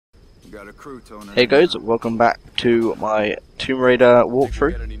Got a crew toning. Hey guys, welcome back to my Tomb Raider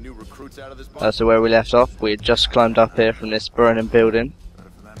walkthrough. So where we left off, we had just climbed up here from this burning building,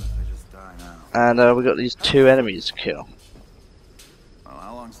 and we got these two enemies to kill. Well,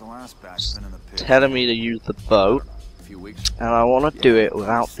 how long's the last batch been in the pit? Telling me to use the boat, and I want to do it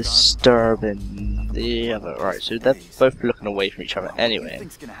without disturbing the other. Right, so they're both looking away from each other anyway. What do you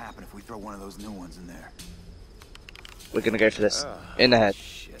think's gonna happen if we throw one of those new ones in there? We're gonna go for this in the head.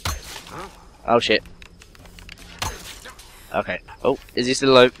 Oh shit. Okay. Oh, is he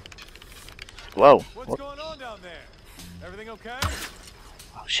still alive? Whoa. What's going on down there? Everything okay?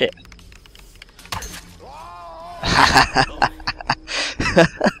 Oh shit.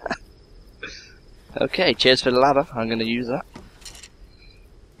 Okay, cheers for the ladder. I'm gonna use that.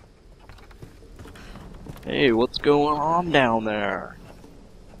 Hey, what's going on down there?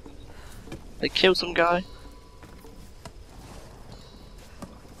 They killed some guy?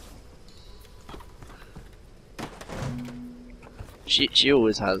 She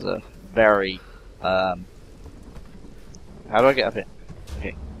always has a very how do I get up here?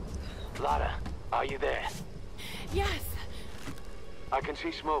 Okay. Lara, are you there? Yes. I can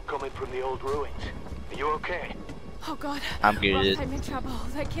see smoke coming from the old ruins. Are you okay? Oh God. I'm good. I'm in trouble.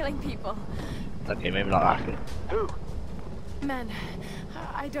 They're killing people. Okay, maybe not that good. Who? Men.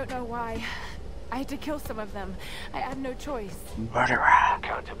 I don't know why. I had to kill some of them. I had no choice. Murderer.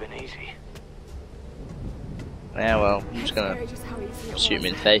 Can't have been easy. Yeah, well, I'm It's just gonna scary just how easy it shoot was. me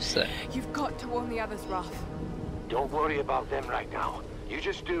in the face though. You've got to warn the others, Roth. Don't worry about them right now. You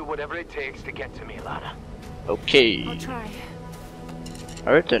just do whatever it takes to get to me, Lara. Okay. I'll try. I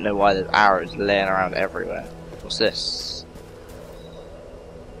really don't know why there's arrows laying around everywhere. What's this?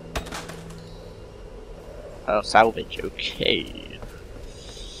 Oh, salvage. Okay.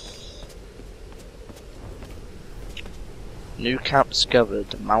 New camp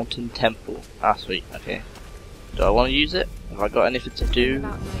discovered. Mountain temple. Ah, sweet. Okay. Do I want to use it? Have I got anything to do?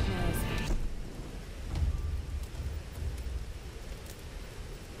 About nightmares.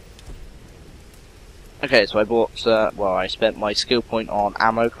 Okay, so I bought, well, I spent my skill point on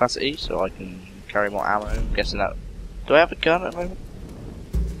ammo capacity, so I can carry more ammo. I'm guessing that. Do I have a gun at the moment?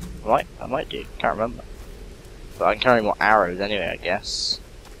 I might do. Can't remember. But I can carry more arrows anyway, I guess.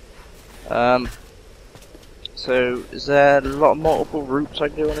 So is there a lot of multiple routes I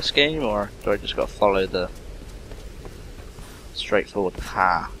can do in this game, or do I just got to follow the straightforward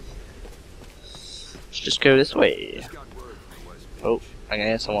path? Let's just go this way. Oh, I can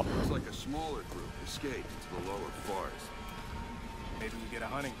hear someone. Looks like a smaller group escaped into the lower forest. Maybe we get a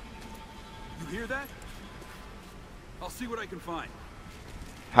hunting. You hear that? I'll see what I can find.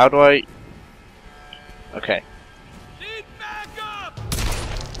 How do I? Okay. Need backup!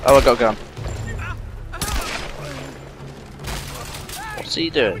 Oh, I got a gun. What's he We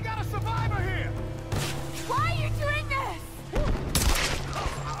doing? got a survivor here! Why are you doing this?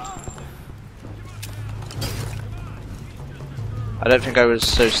 I don't think I was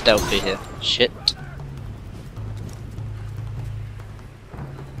so stealthy here. Shit.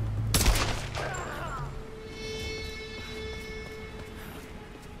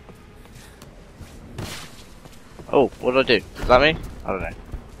 Oh, what did I do? Is that me? I don't know.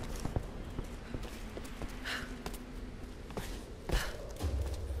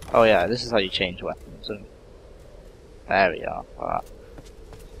 Oh yeah, this is how you change weapons. There we are. Alright.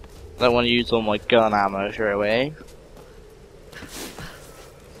 Don't want to use all my gun ammo straight away.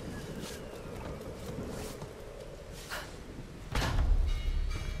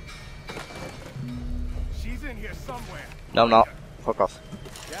 She's in here somewhere. No, I'm not. Fuck off.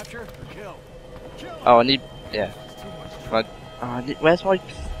 Capture or kill? Kill! Oh, I need. Yeah. Too much Right. Oh, I need, where's my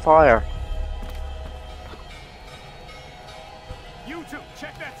fire? You two,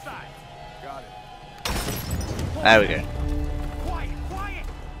 check that side. Got it. There we go. Quiet, quiet!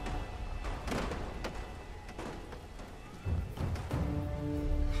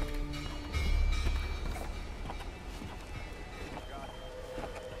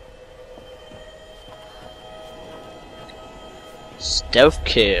 Stealth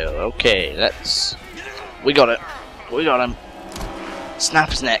kill. Okay, let's. We got it. We got him. Snap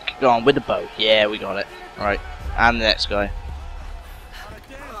his neck. Go on with the bow. Yeah, we got it. Alright. And the next guy.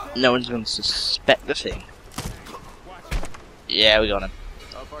 No one's going to suspect the thing. Yeah, we got him.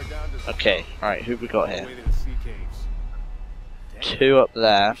 How far down does Okay, alright, who we got all the here? way to the sea caves? Damn, Two up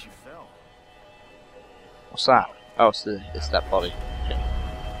there. she fell. What's that? Oh, it's that body. Okay.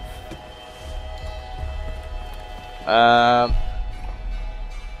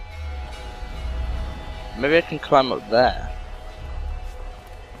 Maybe I can climb up there.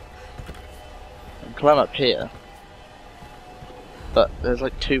 I can climb up here. But there's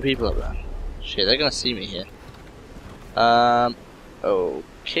like 2 people up there. Shit, they're gonna see me here.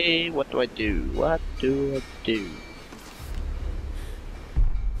 Okay, what do I do? What do I do?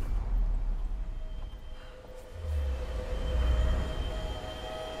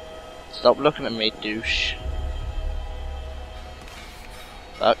 Stop looking at me, douche.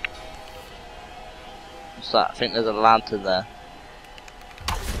 Fuck. What's that? I think there's a lantern there.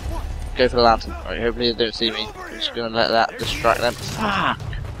 Go for the lantern. Right, hopefully they don't see me. I'm just gonna let that distract them. Fuck!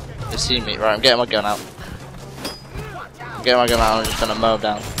 They see me. Right, I'm getting my gun out. I'm getting my gun out and I'm just gonna mow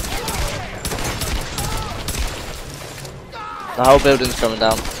them down. The whole building's coming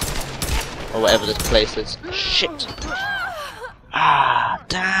down. Or whatever this place is. Shit! Ah,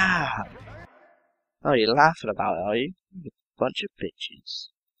 damn! Oh, you're laughing about it, are you? You bunch of bitches.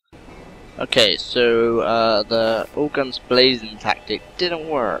 Okay, so the all guns blazing tactic didn't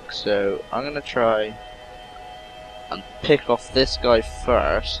work, so I'm gonna try and pick off this guy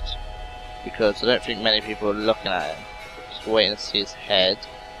first, because I don't think many people are looking at him. Just waiting to see his head.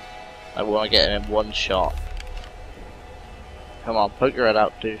 I want to get him in one shot. Come on, poke your head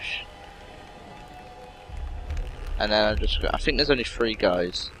out, douche. And then I think there's only 3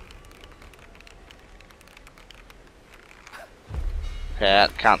 guys. Okay, I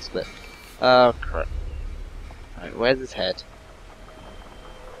cancelled it. Oh crap. Right, where's his head?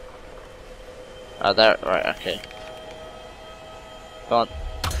 Oh, there, right, okay. Go on.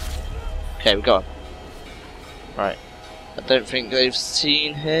 Okay, we got him. Right. I don't think they've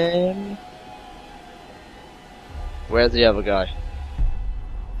seen him. Where's the other guy?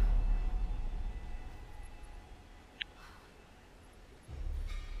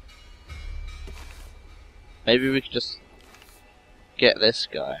 Maybe we could just get this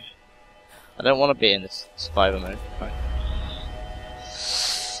guy. I don't want to be in this survivor mode. Right.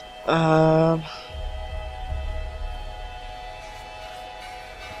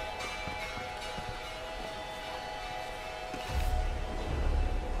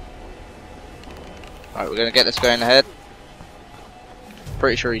 Right, we're gonna get this guy in the head.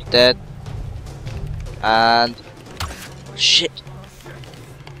 Pretty sure he's dead. And shit.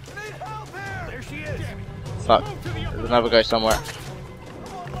 Fuck. There's another guy somewhere.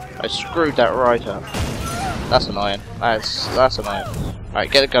 I screwed that right up. That's annoying. That's annoying. Right,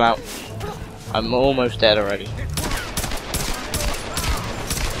 get the gun out. I'm almost dead already.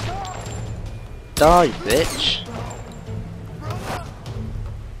 Die, bitch.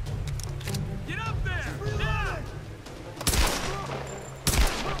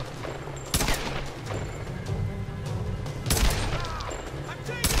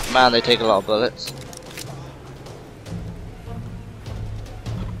 Man, they take a lot of bullets.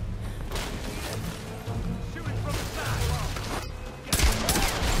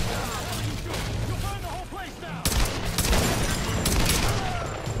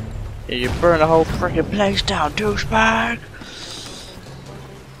 Yeah, you burn the whole freaking place down, douchebag!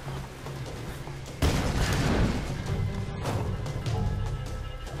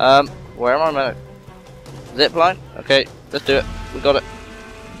 Where am I? Zip line? Okay, let's do it. We got it.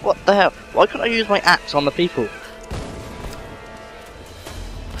 What the hell? Why couldn't I use my axe on the people?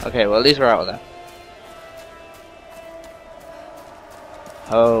 Okay, well at least we're out of there.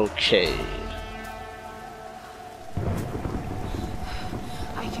 Okay.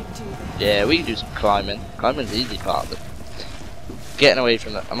 I can do this. Yeah, we can do some climbing. Climbing's the easy part of it. Getting away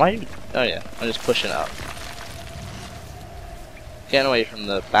from the... Am I even... Oh yeah, I'm just pushing it up. Getting away from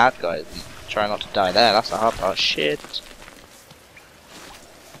the bad guys and trying not to die there, that's the hard part. Shit.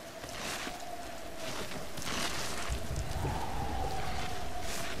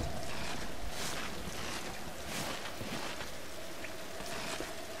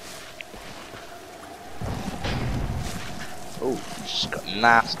 Oh, she's got a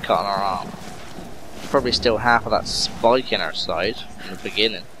nasty cut on her arm. Probably still half of that spike in her side from the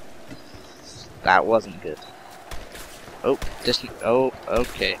beginning. That wasn't good. Oh, oh,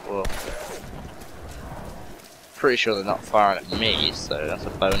 okay, well. Pretty sure they're not firing at me, so that's a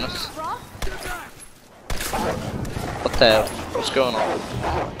bonus. What the hell? What's going on?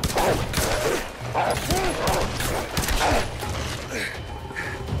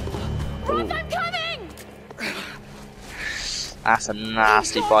 Roth, I'm coming! That's a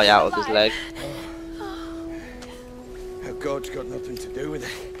nasty bite out of his leg. Oh, God's got nothing to do with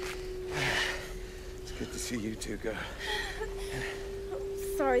it. It's good to see you two go.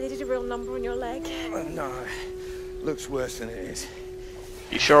 Sorry, they did a real number on your leg. No, looks worse than it is.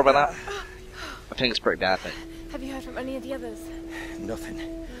 You sure about that? I think it's pretty bad, mate. Have you heard from any of the others?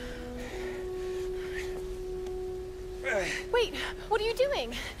 Nothing. Wait, what are you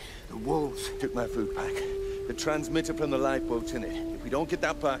doing? The wolves took my food pack. The transmitter from the lifeboat's in it. If we don't get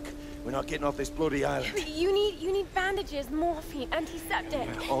that back, we're not getting off this bloody island. But you need bandages, morphine, antiseptic.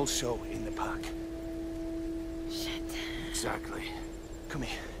 They're also in the pack. Shit. Exactly. Come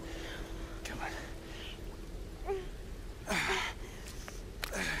here. Come on.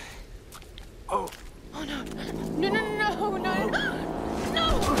 Oh. Oh no. No.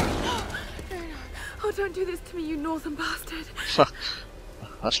 Oh, don't do this to me, you northern bastard.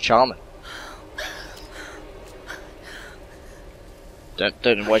 That's charming. Don't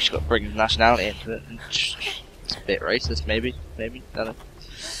know why she got to bring nationality into it. It's a bit racist, maybe. Don't know.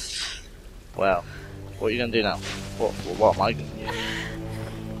 Well, what are you gonna do now? What am I gonna do?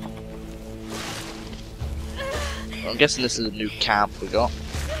 Well, I'm guessing this is a new camp we got.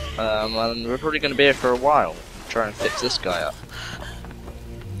 And we're probably gonna be here for a while. Trying to fix this guy up.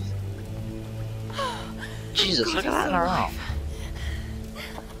 Jesus, look at that in her arm.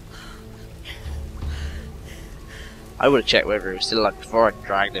 I would have checked whether he was still alive before I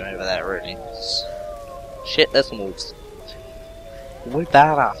dragged him over there, really. Shit, there's some wolves. We're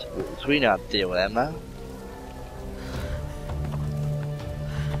badass wolves. We know how to deal with them now.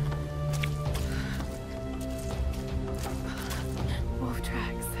 Wolf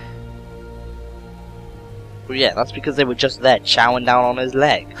tracks. Well, yeah, that's because they were just there chowing down on his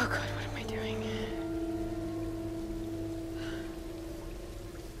leg. Oh god, what am I doing?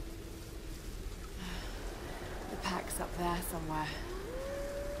 The pack's up there somewhere.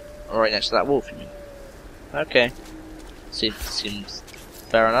 Right next to that wolf, you mean? Okay. Seems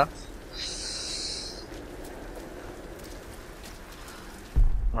fair enough.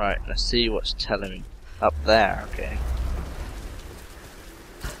 Right, let's see what's telling me. Up there, okay.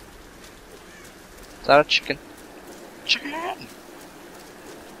 Is that a chicken? Chicken!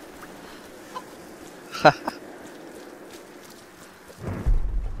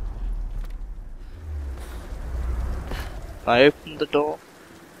 I opened the door.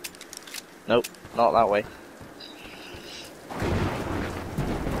 Nope, not that way.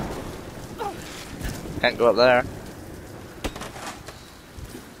 Can't go up there.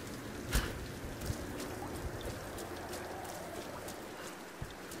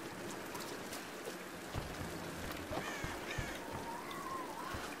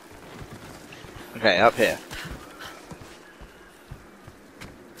 Okay, up here.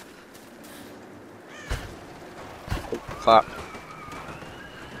 Oh, fuck.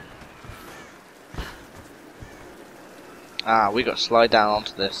 Ah, we got to slide down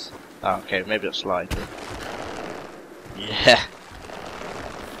onto this. Oh, okay, maybe it'll slide. Yeah.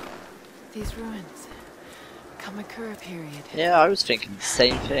 These ruins. Kamakura period. Yeah, I was thinking the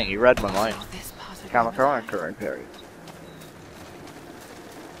same thing. You read my mind. Oh, this part of Kamakura period.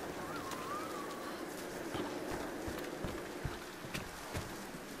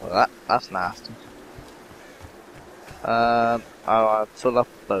 Well, that's nasty. I'll fill up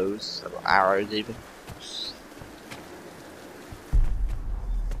bows, arrows even.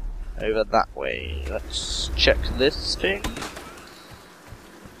 Over that way. Let's check this thing.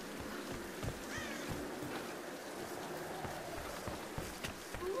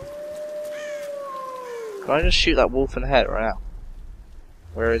 Can I just shoot that wolf in the head right now?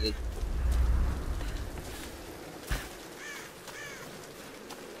 Where is it?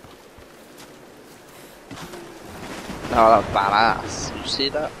 Oh, that was badass. Did you see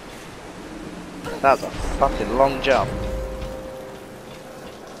that? That was a fucking long jump.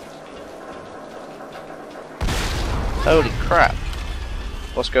 Holy crap.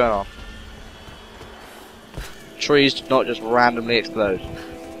 What's going on? Trees do not just randomly explode.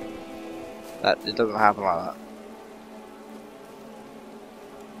 It doesn't happen like that.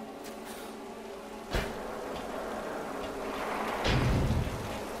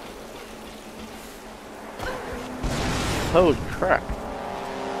 Holy crap.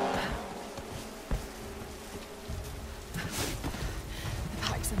 The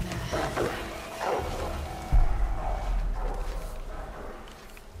pack's in there.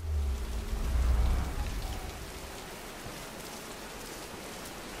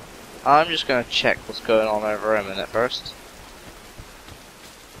 I'm just gonna check what's going on over a minute first.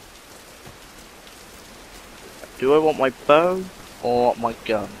 Do I want my bow or my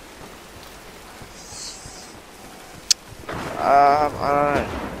gun? I don't know.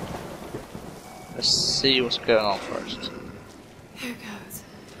 Let's see what's going on first. Here goes.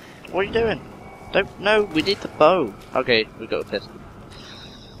 What are you doing? No, we need the bow. Okay, we got a pistol.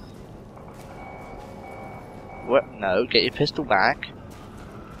 What? No, get your pistol back.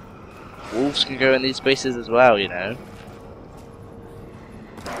 Wolves can go in these spaces as well, you know.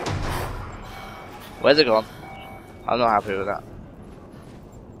 Where's it gone? I'm not happy with that.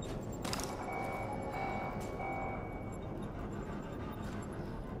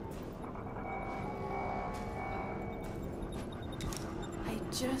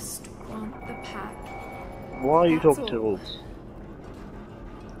 just want the pack. Why are you That's talking to all. wolves?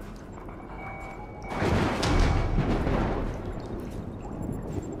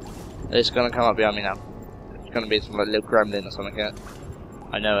 It's gonna come up behind me now. It's gonna be some like little gremlin or something like that.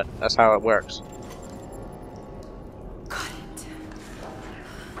 I know it. That's how it works. Got it.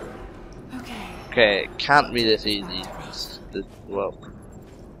 Okay. Okay, it can't be this easy. Well,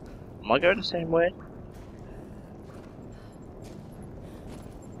 am I going the same way?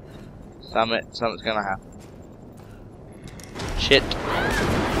 Something's gonna happen. Shit.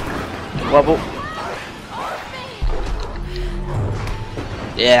 Wobble.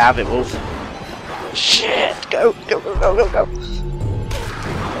 Yeah, have it, wolf. Shit! Go, go, go, go, go, go!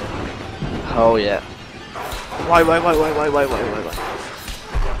 Oh yeah. Why?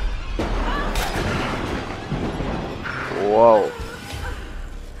 Whoa.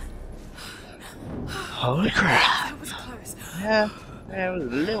 Holy crap. That was close. Yeah, it was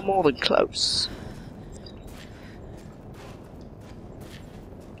a little more than close.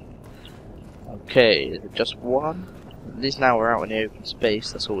 Okay, is it just one? At least now we're out in the open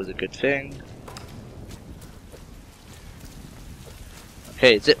space, that's always a good thing.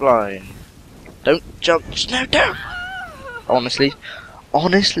 Okay, zipline. Don't jump, no, don't! Honestly?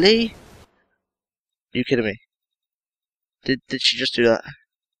 You kidding me? Did she just do that?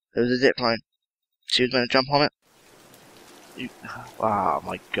 There was a zipline. She was going to jump on it? Oh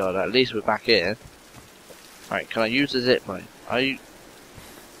my god, at least we're back here. Alright, can I use the zipline? Are you...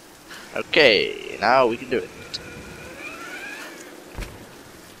 Okay, now we can do it.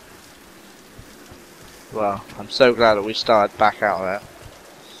 Well, I'm so glad that we started back out there.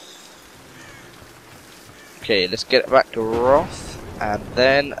 Okay, let's get back to Roth, and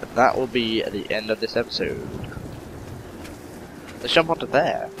then that will be the end of this episode. Let's jump onto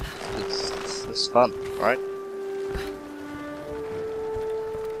there. It's fun, right?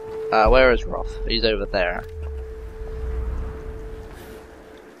 Where is Roth? He's over there.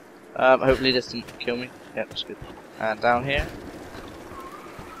 Hopefully this didn't kill me. Yep, that's good. And down here.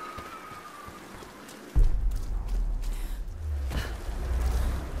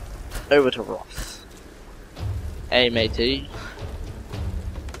 Over to Roth. Hey matey.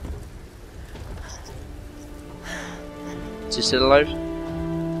 Is he still alive?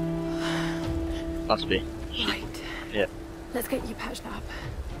 Must be. Right. Yeah. Let's get you patched up.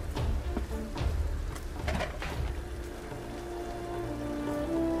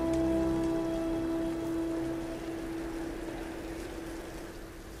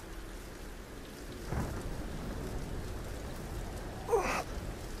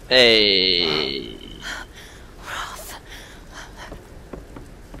 Hey. Roth.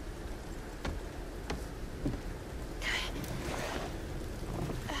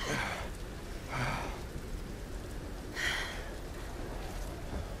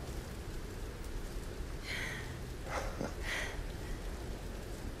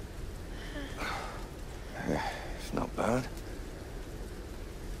 It's not bad.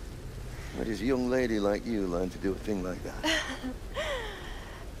 Where does a young lady like you learn to do a thing like that?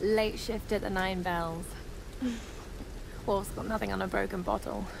 Late shift at the 9 Bells. Wolf's got nothing on a broken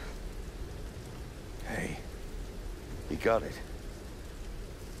bottle. Hey, you got it.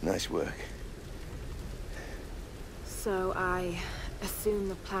 Nice work. So I assume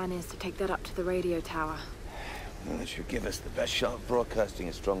the plan is to take that up to the radio tower. Well, it should give us the best shot of broadcasting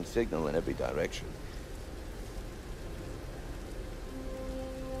a strong signal in every direction.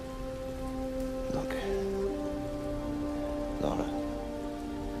 Look, Laura,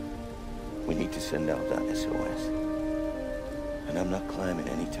 we need to send out that SOS. And I'm not climbing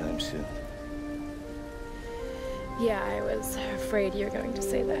anytime soon. Yeah, I was afraid you were going to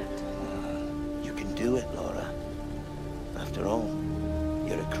say that. You can do it, Laura. After all,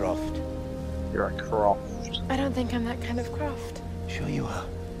 you're a Croft. You're a Croft. I don't think I'm that kind of Croft. Sure you are.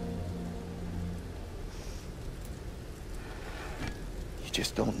 You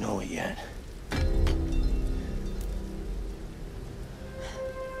just don't know it yet.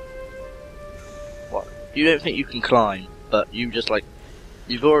 What? You don't think you can climb, but you just like...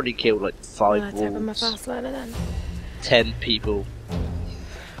 You've already killed like 5 Let's hope I'm a wolves, fast learner then. 10 people,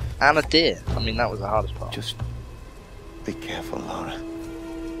 and a deer. I mean, that was the hardest part. Just be careful, Laura.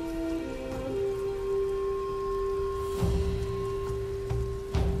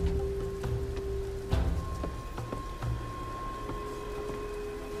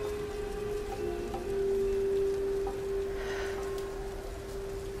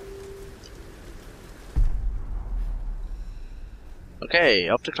 Okay,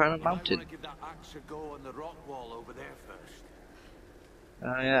 off to climb a mountain. I want to give that axe a go on the rock wall over there first.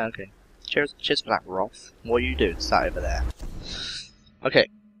 Oh yeah, okay. Cheers for that, Roth. What are you doing? Sat over there. Okay.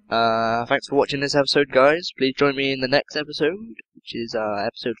 Thanks for watching this episode, guys. Please join me in the next episode, which is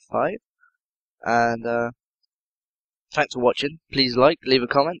episode 5. And thanks for watching. Please like, leave a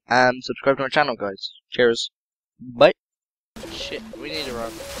comment, and subscribe to our channel, guys. Cheers. Bye. Shit, we need to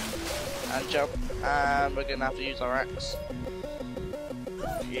run and jump, and we're gonna have to use our axe.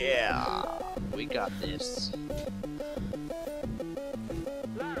 Yeah, we got this.